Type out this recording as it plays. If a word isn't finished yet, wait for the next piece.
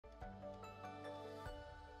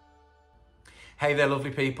Hey there lovely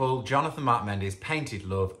people, Jonathan Mark Mendes, Painted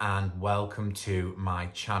Love, and welcome to my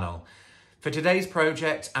channel. For today's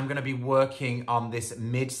project, I'm going to be working on this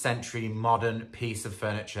mid-century modern piece of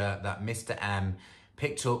furniture that Mr. M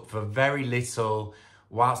picked up for very little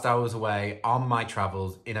whilst I was away on my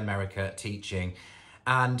travels in America teaching.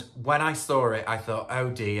 And when I saw it, I thought, oh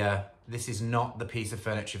dear, this is not the piece of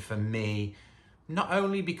furniture for me. Not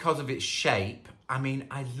only because of its shape, I mean,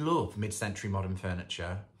 I love mid-century modern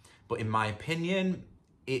furniture, but in my opinion,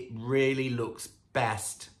 it really looks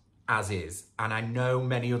best as is. And I know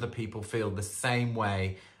many other people feel the same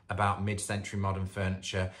way about mid-century modern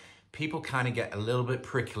furniture. People kind of get a little bit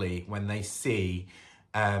prickly when they see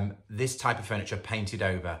this type of furniture painted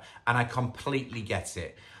over, and I completely get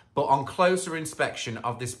it. But on closer inspection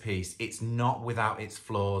of this piece, it's not without its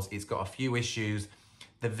flaws. It's got a few issues.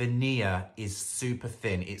 The veneer is super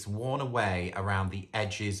thin. It's worn away around the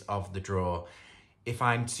edges of the drawer. If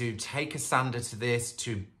I'm to take a sander to this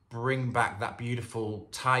to bring back that beautiful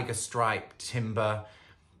tiger stripe timber,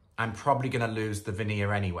 I'm probably going to lose the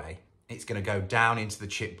veneer anyway. It's going to go down into the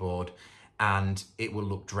chipboard and it will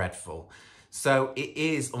look dreadful. So it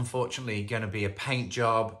is unfortunately going to be a paint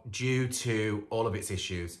job due to all of its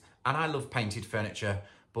issues. And I love painted furniture,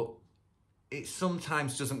 but it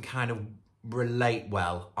sometimes doesn't kind of relate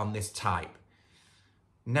well on this type.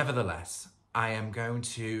 Nevertheless, I am going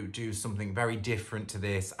to do something very different to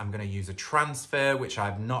this. I'm going to use a transfer, which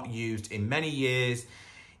I've not used in many years.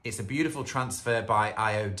 It's a beautiful transfer by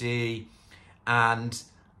IOD, and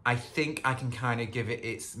I think I can kind of give it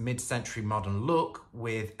its mid-century modern look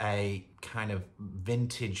with a kind of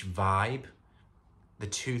vintage vibe. The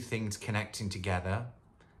two things connecting together.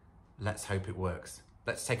 Let's hope it works.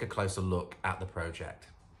 Let's take a closer look at the project.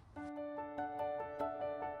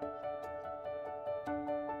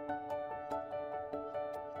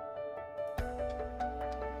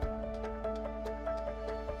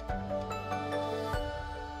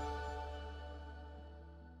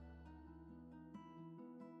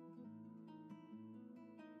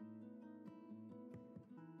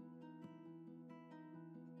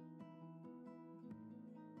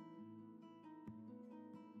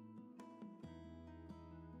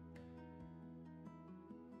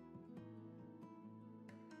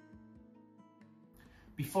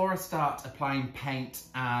 Before I start applying paint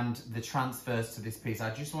and the transfers to this piece,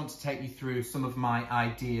 I just want to take you through some of my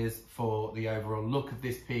ideas for the overall look of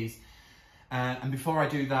this piece. And before I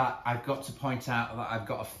do that, I've got to point out that I've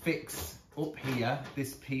got a fix up here.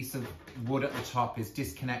 This piece of wood at the top is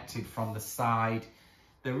disconnected from the side.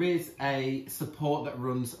 There is a support that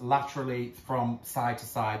runs laterally from side to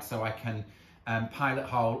side, so I can pilot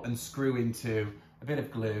hole and screw into a bit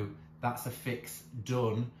of glue. That's a fix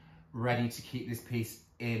done, ready to keep this piece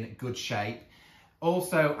in good shape.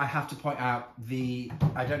 Also, I have to point out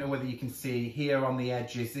I don't know whether you can see here on the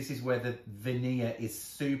edges, this is where the veneer is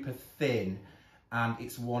super thin and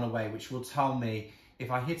it's worn away, which will tell me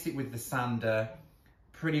if I hit it with the sander,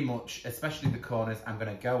 pretty much, especially the corners, I'm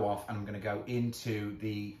going to go off and I'm going to go into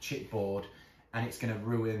the chipboard and it's going to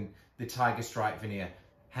ruin the tiger stripe veneer.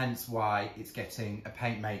 Hence why it's getting a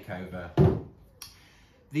paint makeover.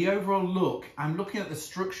 The overall look, I'm looking at the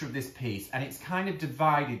structure of this piece and it's kind of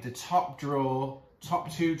divided. The top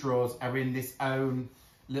two drawers are in this own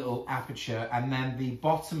little aperture, and then the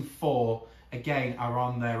bottom four, again, are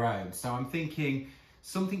on their own. So I'm thinking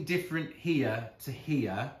something different here to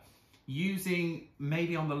here, using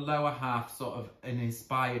maybe on the lower half sort of an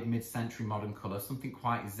inspired mid-century modern colour, something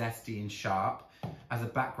quite zesty and sharp as a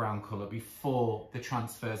background colour before the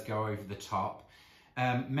transfers go over the top.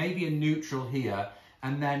 Maybe a neutral here,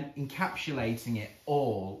 and then encapsulating it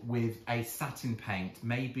all with a satin paint,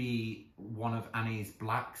 maybe one of Annie's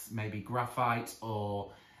blacks, maybe graphite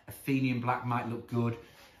or Athenian black might look good.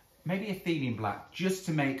 Maybe Athenian black, just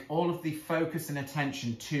to make all of the focus and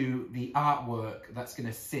attention to the artwork that's going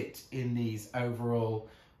to sit in these overall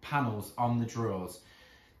panels on the drawers.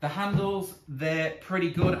 The handles, they're pretty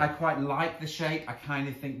good. I quite like the shape. I kind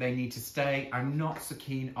of think they need to stay. I'm not so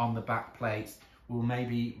keen on the back plates. We'll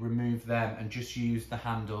maybe remove them and just use the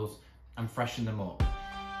handles and freshen them up.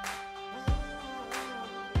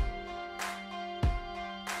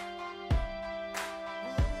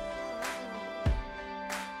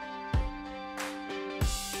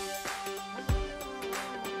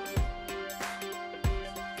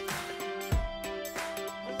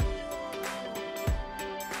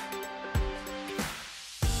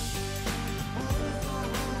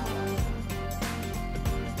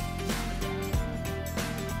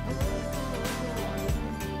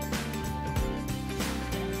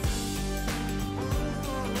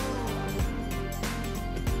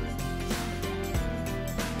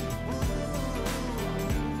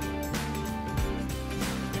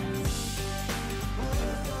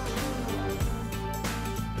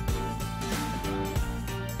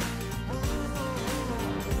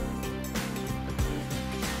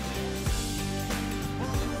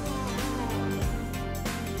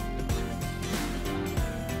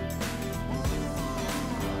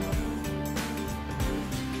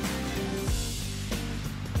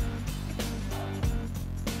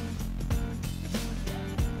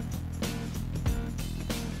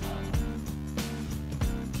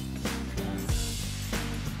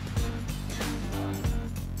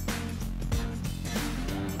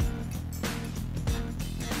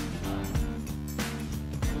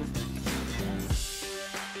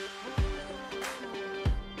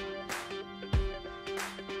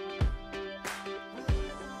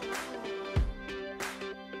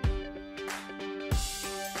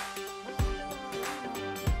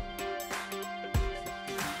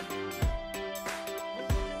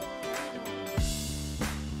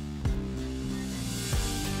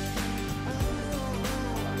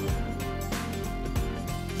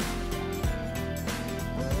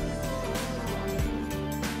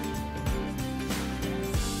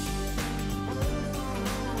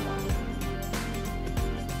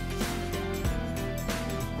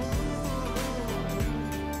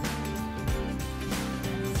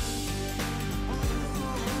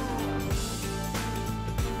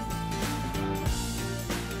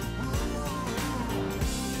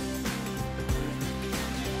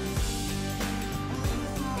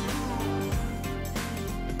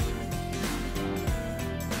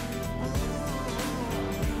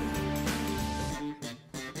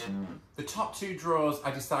 top two drawers,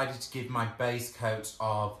 I decided to give my base coat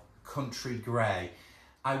of country grey.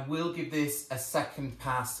 I will give this a second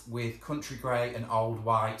pass with country grey and old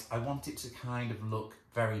white. I want it to kind of look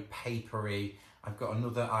very papery. I've got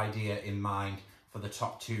another idea in mind for the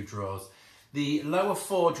top two drawers. The lower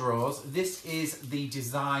four drawers, this is the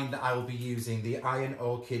design that I will be using, the Iron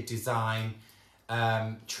Orchid Design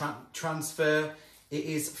transfer. It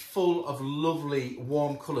is full of lovely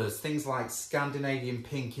warm colours, things like Scandinavian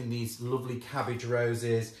pink in these lovely cabbage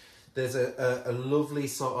roses. There's a lovely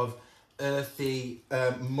sort of earthy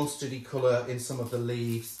mustardy colour in some of the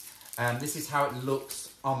leaves. This is how it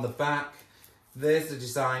looks on the back. There's the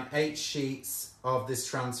design, 8 sheets of this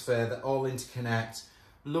transfer that all interconnect.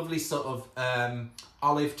 Lovely sort of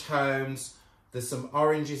olive tones. There's some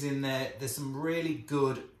oranges in there. There's some really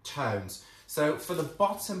good tones. So for the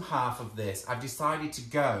bottom half of this, I've decided to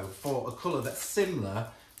go for a colour that's similar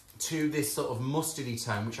to this sort of mustardy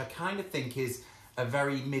tone, which I kind of think is a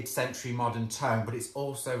very mid-century modern tone, but it's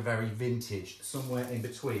also very vintage, somewhere in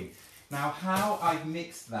between. Now, how I've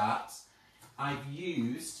mixed that, I've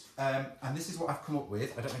used, and this is what I've come up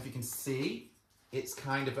with. I don't know if you can see. It's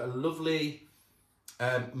kind of a lovely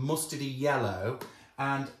mustardy yellow,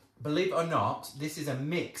 and believe it or not, this is a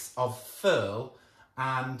mix of furl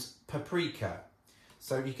and paprika.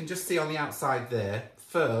 So you can just see on the outside there,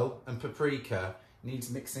 furl and paprika needs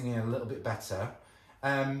mixing in a little bit better.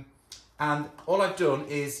 And all I've done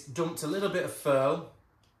is dumped a little bit of furl.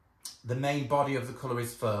 The main body of the colour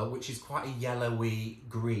is furl, which is quite a yellowy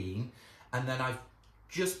green. And then I've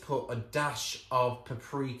just put a dash of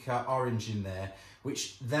paprika orange in there,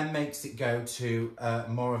 which then makes it go to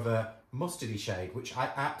more of a mustardy shade, which I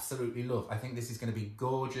absolutely love. I think this is going to be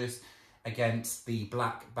gorgeous against the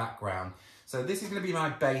black background. So this is going to be my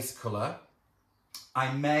base colour.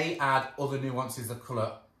 I may add other nuances of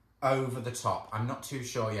colour over the top. I'm not too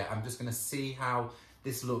sure yet. I'm just going to see how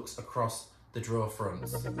this looks across the drawer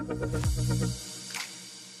fronts.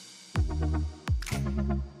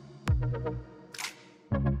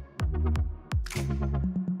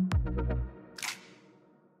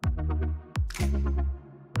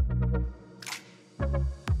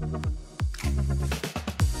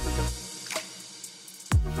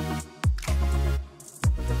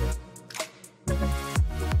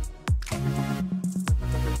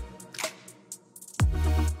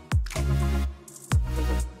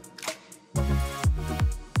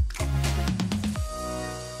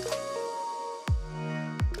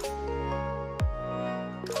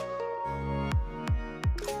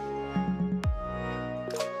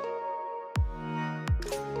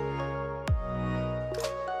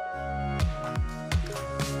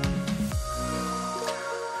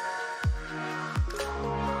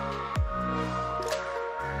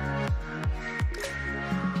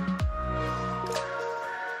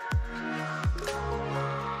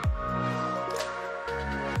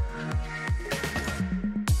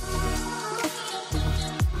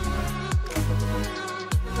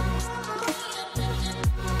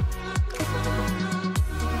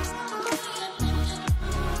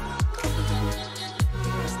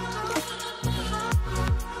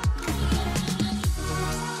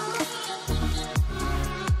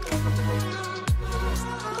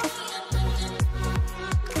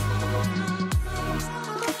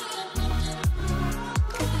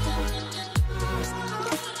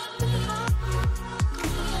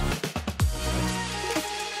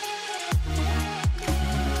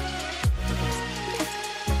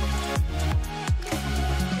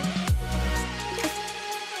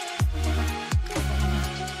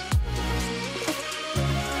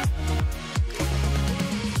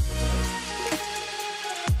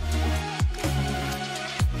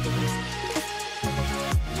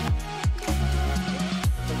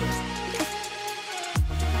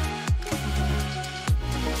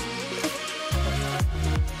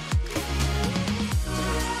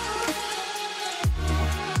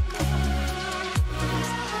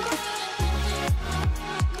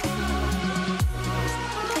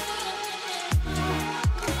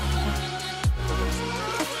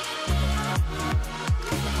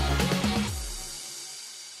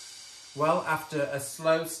 Well, after a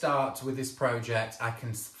slow start with this project, I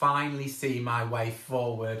can finally see my way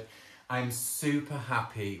forward. I'm super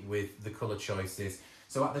happy with the colour choices.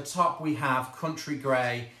 So at the top we have country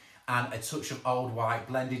grey and a touch of old white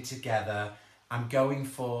blended together. I'm going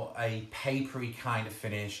for a papery kind of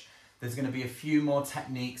finish. There's going to be a few more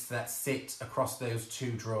techniques that sit across those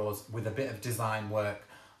two drawers with a bit of design work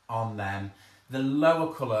on them. The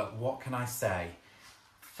lower colour, what can I say?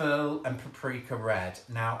 Furl and Paprika Red.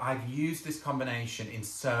 Now, I've used this combination in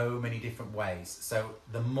so many different ways. So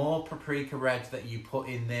the more Paprika Red that you put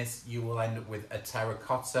in this, you will end up with a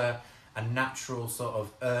terracotta, a natural sort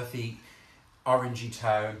of earthy, orangey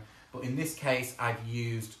tone. But in this case, I've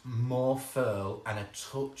used more Furl and a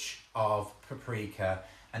touch of Paprika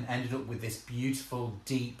and ended up with this beautiful,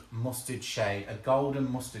 deep mustard shade, a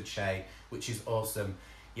golden mustard shade, which is awesome.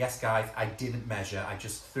 Yes, guys, I didn't measure, I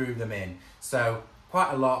just threw them in. So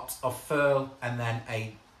quite a lot of Furl and then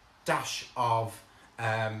a dash of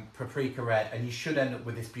Paprika Red, and you should end up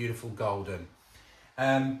with this beautiful golden.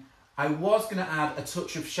 I was going to add a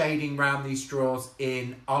touch of shading around these straws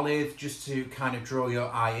in olive just to kind of draw your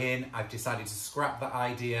eye in. I've decided to scrap that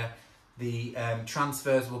idea. The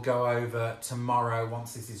transfers will go over tomorrow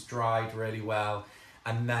once this is dried really well,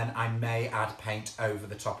 and then I may add paint over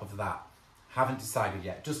the top of that. Haven't decided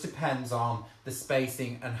yet, just depends on the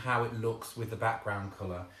spacing and how it looks with the background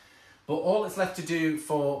colour. But all that's left to do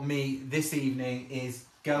for me this evening is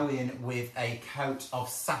go in with a coat of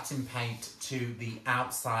satin paint to the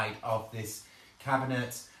outside of this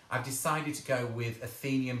cabinet. I've decided to go with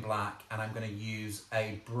Athenian black, and I'm going to use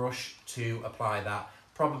a brush to apply that.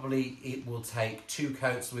 Probably it will take 2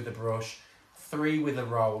 coats with a brush, 3 with a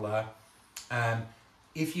roller.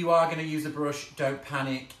 If you are going to use a brush, don't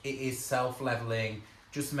panic, it is self-leveling.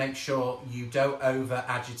 Just make sure you don't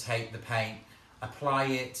over-agitate the paint. Apply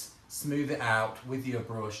it, smooth it out with your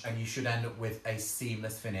brush, and you should end up with a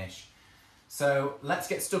seamless finish. So let's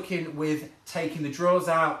get stuck in with taking the drawers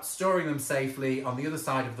out, storing them safely on the other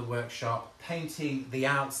side of the workshop, painting the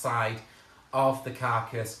outside of the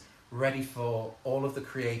carcass, ready for all of the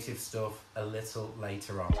creative stuff a little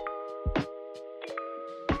later on.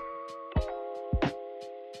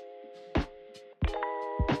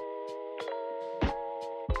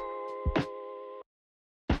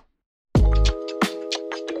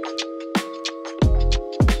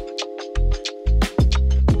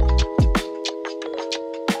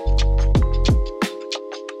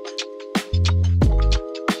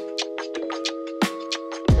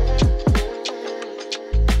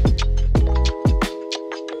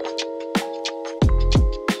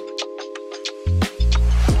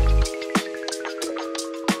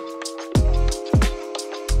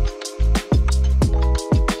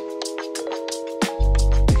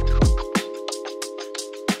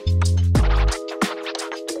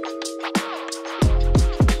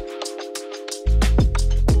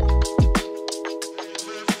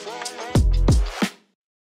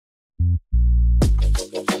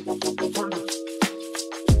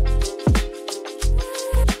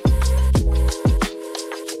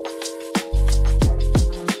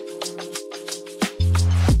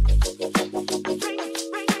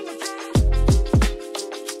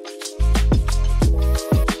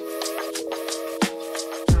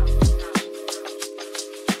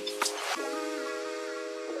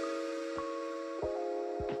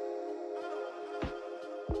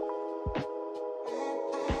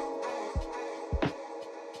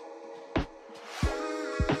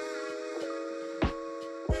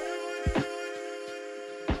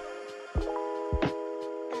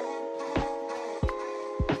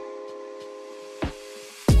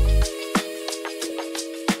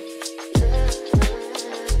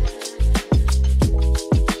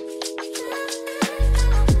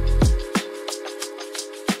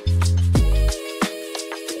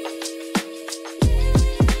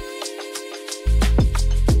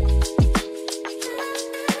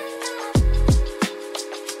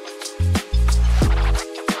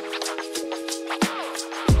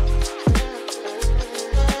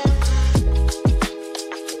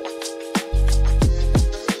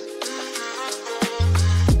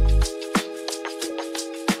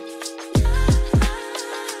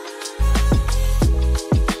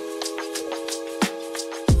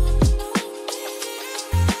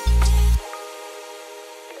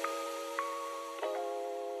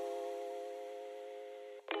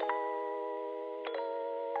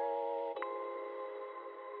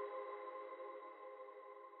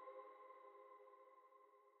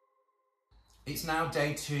 It's now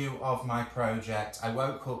day 2 of my project. I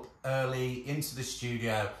woke up early into the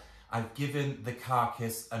studio. I've given the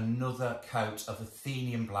carcass another coat of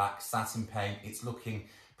Athenian black satin paint. It's looking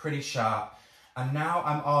pretty sharp. And now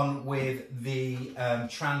I'm on with the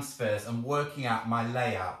transfers and working out my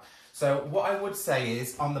layout. So what I would say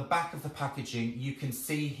is on the back of the packaging, you can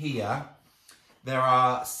see here, there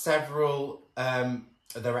are several,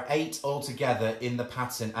 there are 8 altogether in the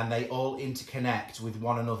pattern, and they all interconnect with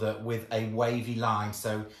one another with a wavy line.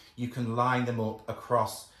 So you can line them up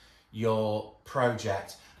across your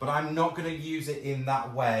project. But I'm not going to use it in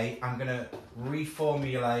that way. I'm going to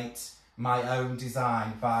reformulate my own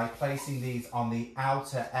design by placing these on the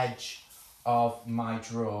outer edge of my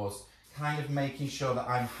drawers, kind of making sure that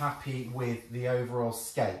I'm happy with the overall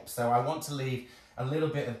scape. So I want to leave a little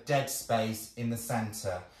bit of dead space in the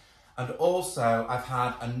center. And also I've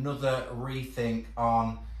had another rethink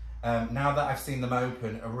on, now that I've seen them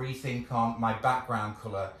open, a rethink on my background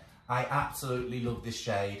color. I absolutely love this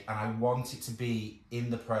shade and I want it to be in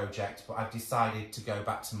the project, but I've decided to go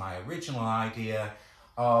back to my original idea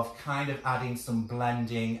of kind of adding some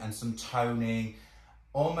blending and some toning,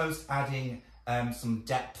 almost adding some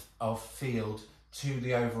depth of field to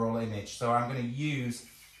the overall image. So I'm going to use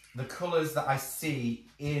the colours that I see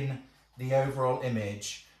in the overall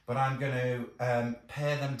image, but I'm going to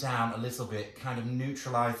pare them down a little bit, kind of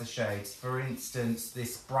neutralise the shades. For instance,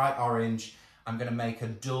 this bright orange, I'm going to make a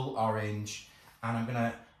dull orange, and I'm going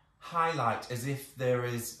to highlight as if there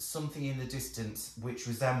is something in the distance which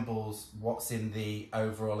resembles what's in the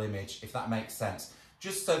overall image, if that makes sense.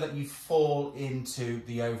 Just so that you fall into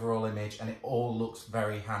the overall image and it all looks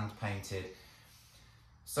very hand painted.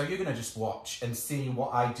 So you're going to just watch and see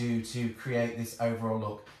what I do to create this overall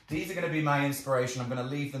look. These are going to be my inspiration. I'm going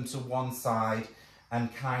to leave them to one side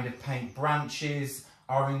and kind of paint branches,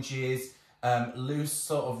 oranges, loose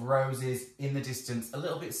sort of roses in the distance, a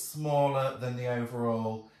little bit smaller than the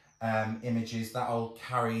overall images. That'll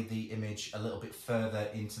carry the image a little bit further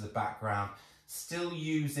into the background. Still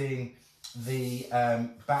using the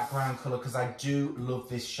background colour because I do love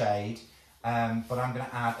this shade, but I'm going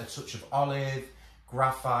to add a touch of olive,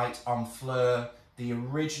 graphite on fleur, the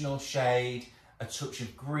original shade, a touch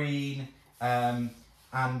of green, and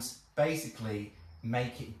basically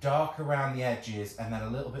make it dark around the edges and then a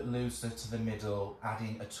little bit looser to the middle,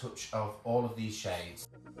 adding a touch of all of these shades.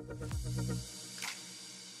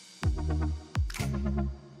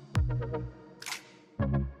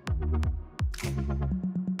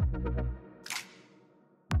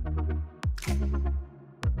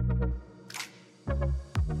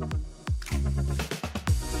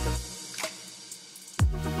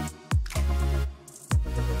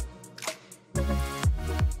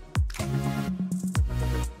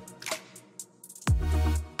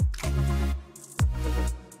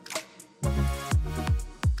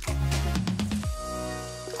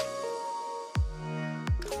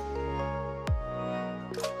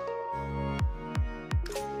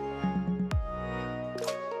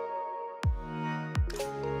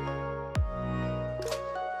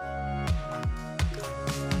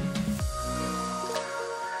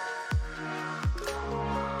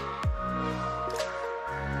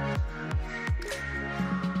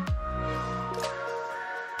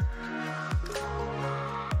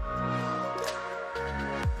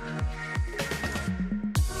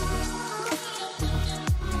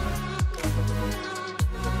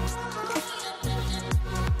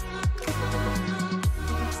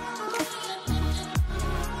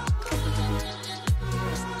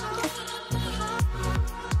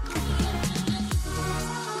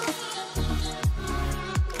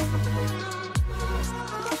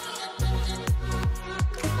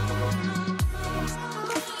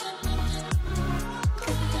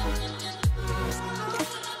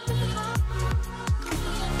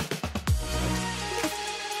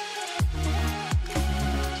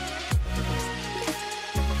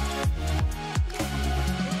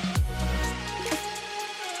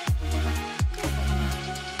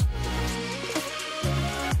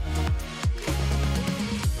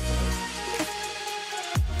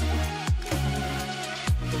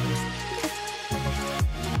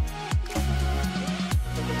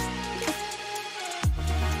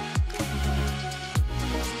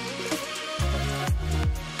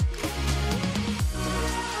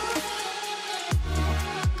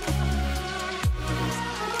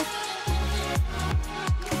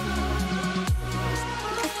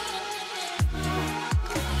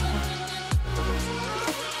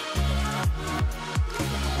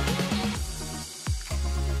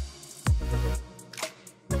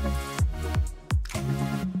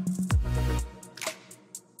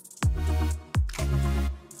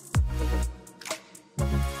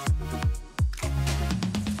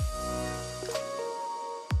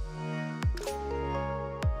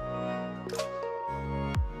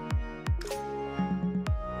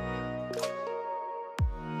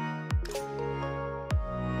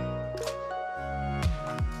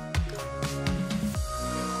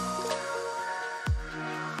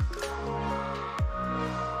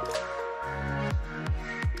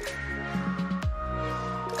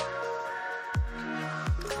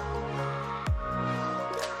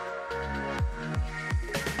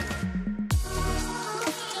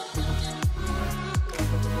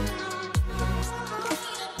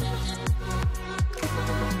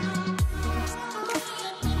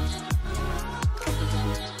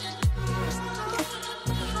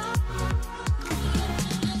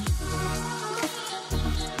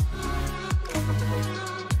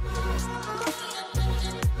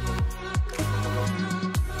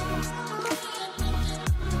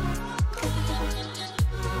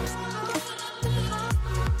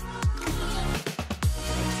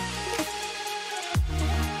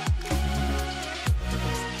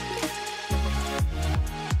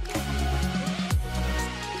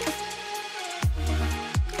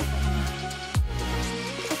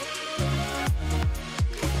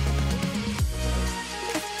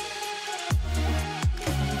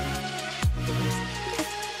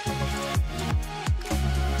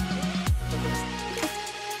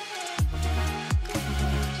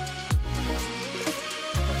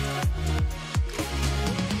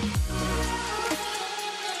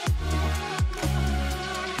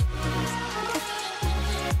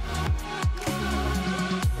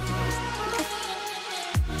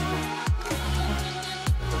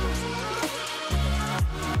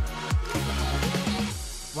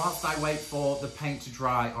 I wait for the paint to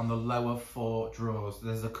dry on the lower 4 drawers,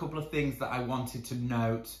 there's a couple of things that I wanted to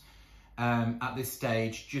note at this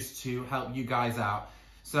stage just to help you guys out.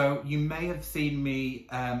 So you may have seen me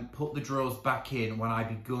put the drawers back in when I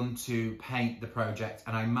begun to paint the project,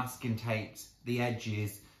 and I masking taped the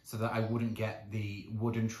edges so that I wouldn't get the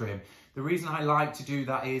wooden trim. The reason I like to do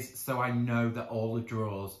that is so I know that all the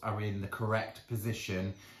drawers are in the correct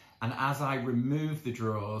position. And as I remove the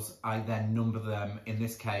drawers, I then number them, in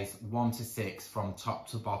this case, 1 to 6 from top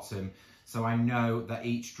to bottom. So I know that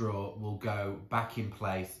each drawer will go back in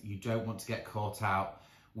place. You don't want to get caught out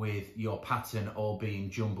with your pattern all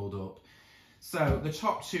being jumbled up. So the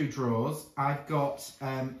top 2 drawers, I've got,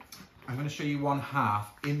 I'm going to show you one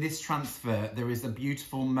half. In this transfer, there is a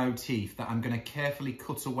beautiful motif that I'm going to carefully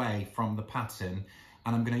cut away from the pattern,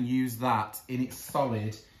 and I'm going to use that in its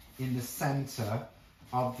solid in the center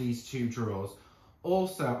of these 2 drawers.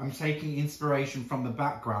 Also, I'm taking inspiration from the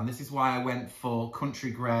background. This is why I went for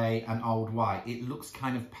country grey and old white. It looks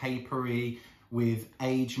kind of papery with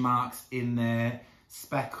age marks in there,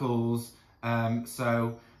 speckles.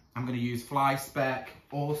 So I'm going to use fly speck.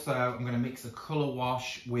 Also, I'm going to mix a colour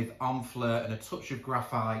wash with Enfleur and a touch of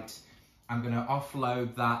graphite. I'm going to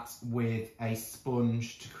offload that with a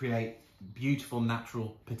sponge to create beautiful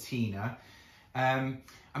natural patina.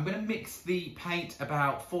 I'm going to mix the paint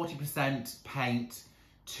about 40% paint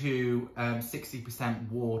to 60%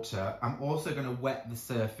 water. I'm also going to wet the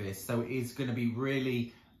surface, so it is going to be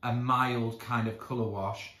really a mild kind of colour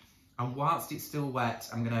wash. And whilst it's still wet,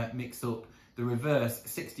 I'm going to mix up the reverse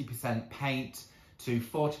 60% paint to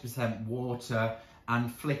 40% water and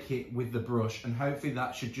flick it with the brush, and hopefully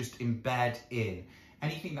that should just embed in.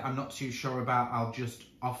 Anything that I'm not too sure about, I'll just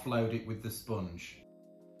offload it with the sponge.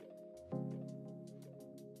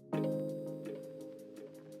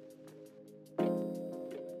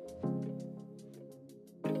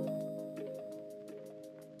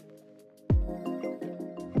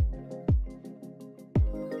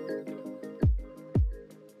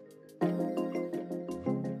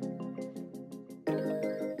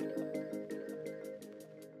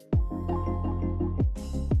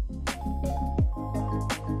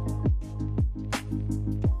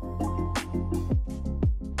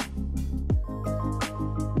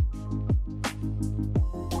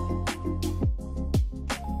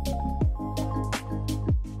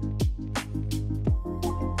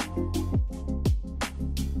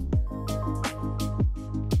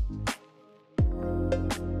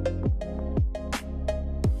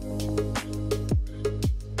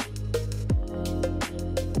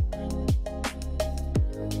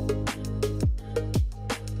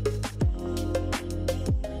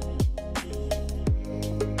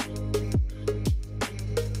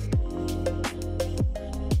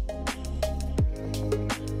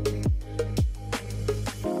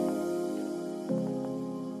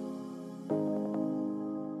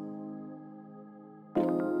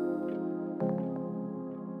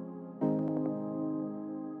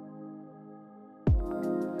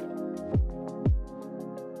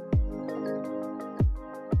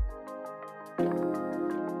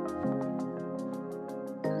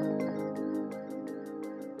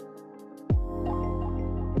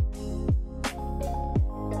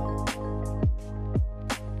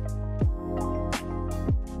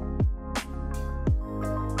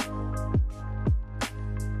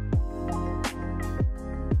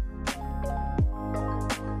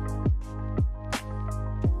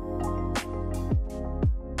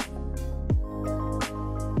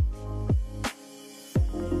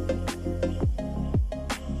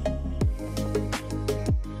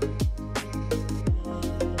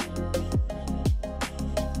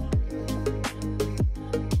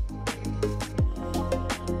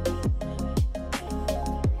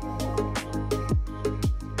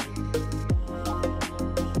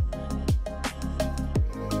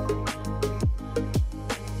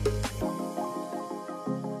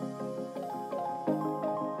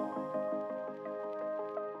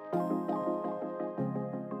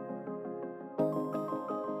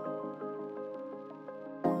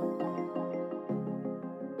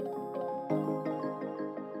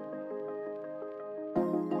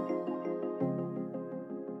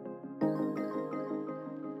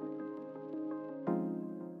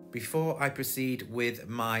 Before I proceed with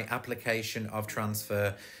my application of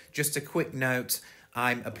transfer, just a quick note,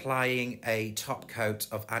 I'm applying a top coat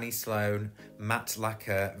of Annie Sloan matte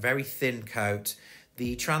lacquer, very thin coat.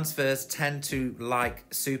 The transfers tend to like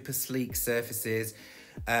super sleek surfaces.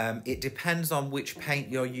 It depends on which paint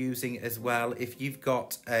you're using as well. If you've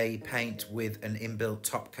got a paint with an inbuilt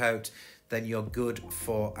top coat, then you're good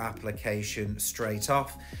for application straight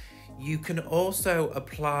off. You can also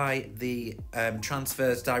apply the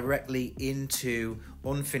transfers directly into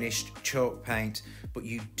unfinished chalk paint, but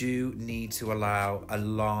you do need to allow a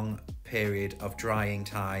long period of drying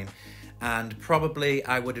time, and probably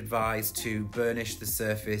I would advise to burnish the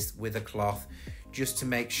surface with a cloth just to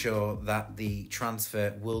make sure that the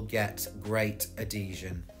transfer will get great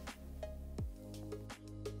adhesion.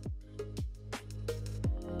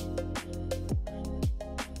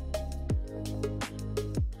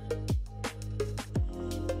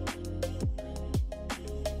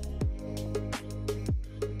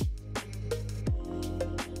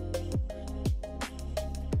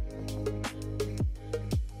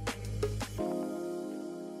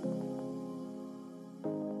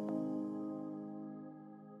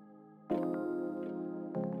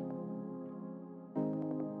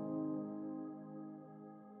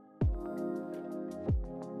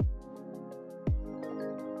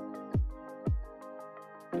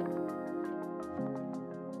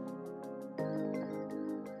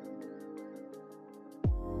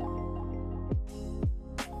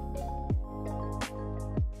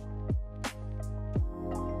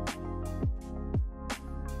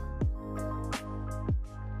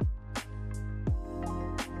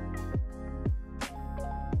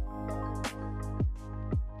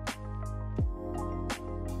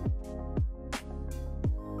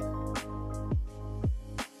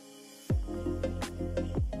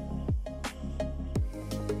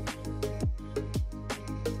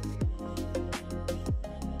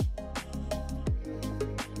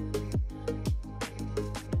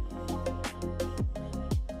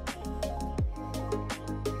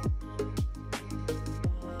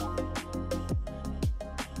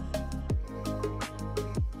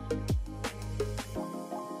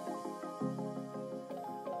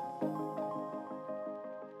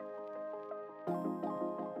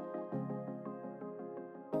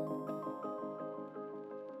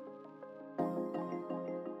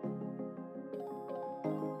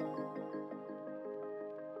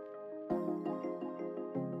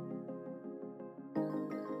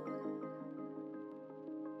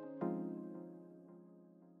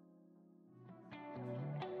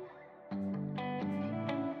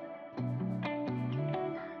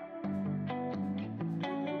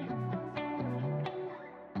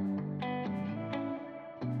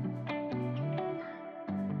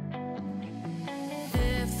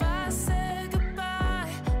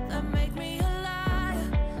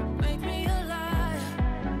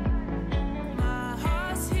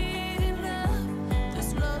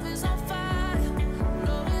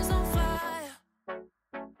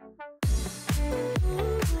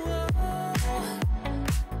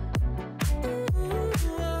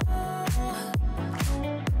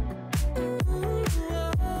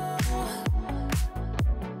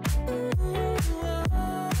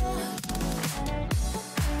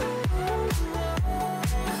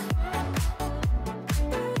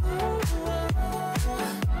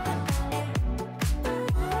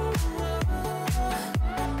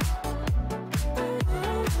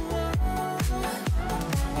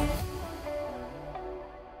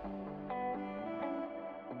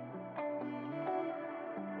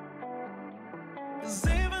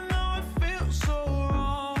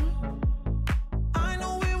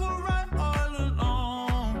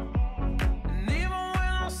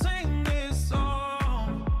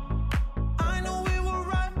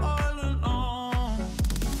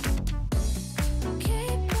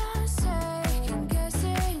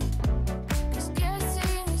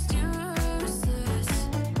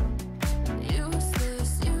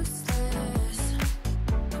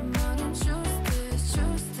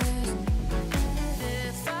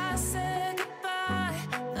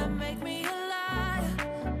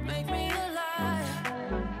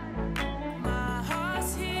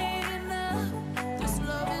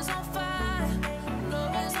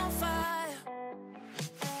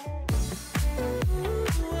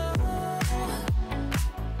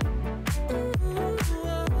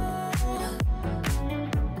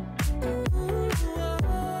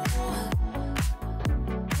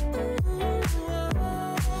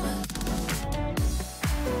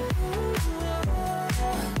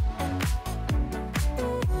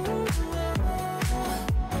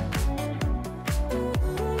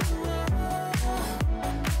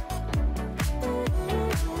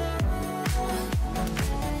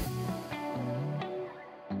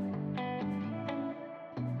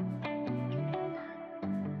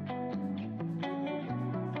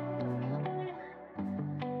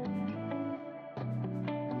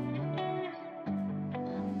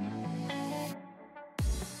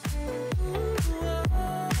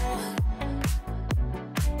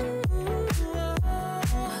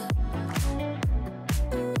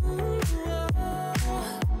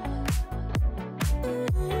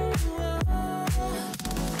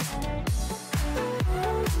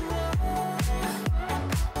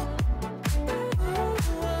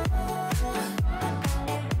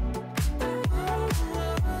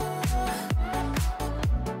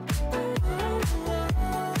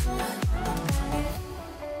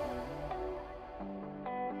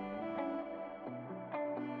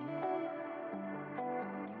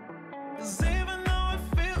 'Cause even though it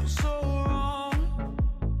feels so wrong,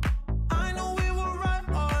 I know we were right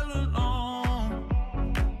all along.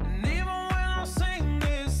 And even when I sing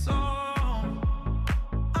this song,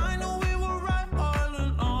 I know we were right all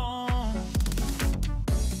along.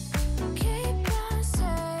 Keep on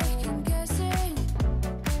second guessing,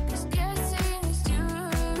 'cause guessing is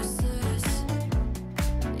useless.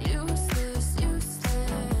 Useless,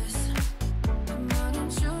 useless. Come on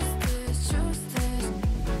and choose this, choose this.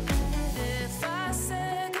 If I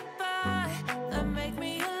said goodbye, then make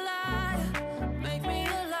me a liar, make me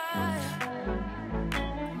a liar.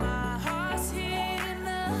 My heart's heating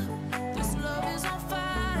up, this love is on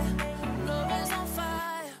fire, love is on fire.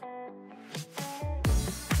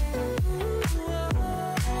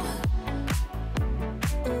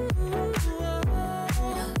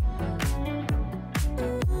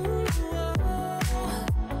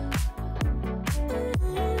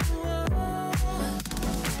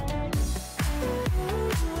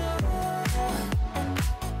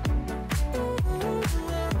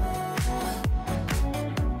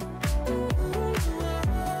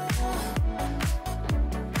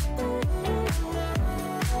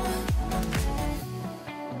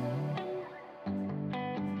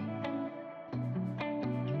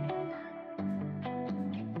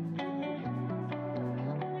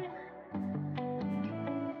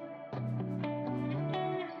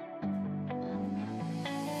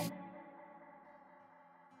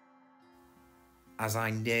 As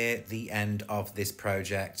I near the end of this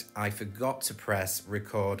project, I forgot to press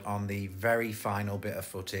record on the very final bit of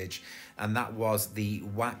footage, and that was the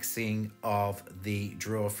waxing of the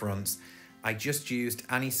drawer fronts. I just used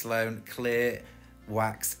Annie Sloan clear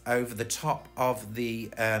wax over the top of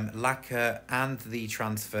the lacquer and the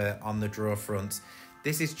transfer on the drawer fronts.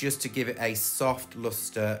 This is just to give it a soft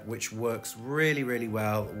luster, which works really, really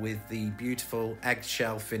well with the beautiful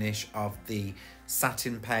eggshell finish of the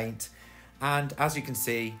satin paint. And as you can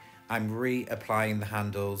see, I'm reapplying the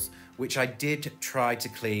handles, which I did try to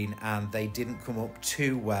clean and they didn't come up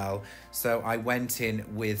too well. So I went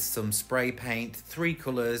in with some spray paint, 3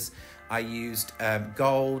 colours. I used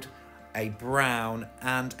gold, a brown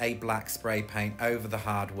and a black spray paint over the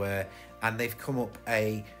hardware, and they've come up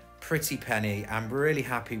a pretty penny. I'm really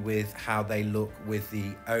happy with how they look with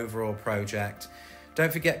the overall project.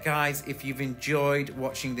 Don't forget guys, if you've enjoyed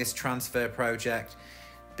watching this transfer project,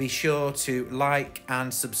 be sure to like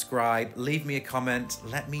and subscribe, leave me a comment,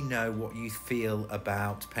 let me know what you feel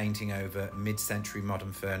about painting over mid-century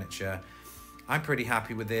modern furniture. I'm pretty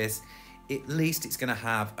happy with this. At least it's going to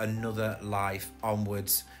have another life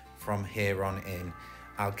onwards from here on in.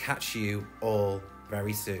 I'll catch you all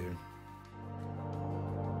very soon.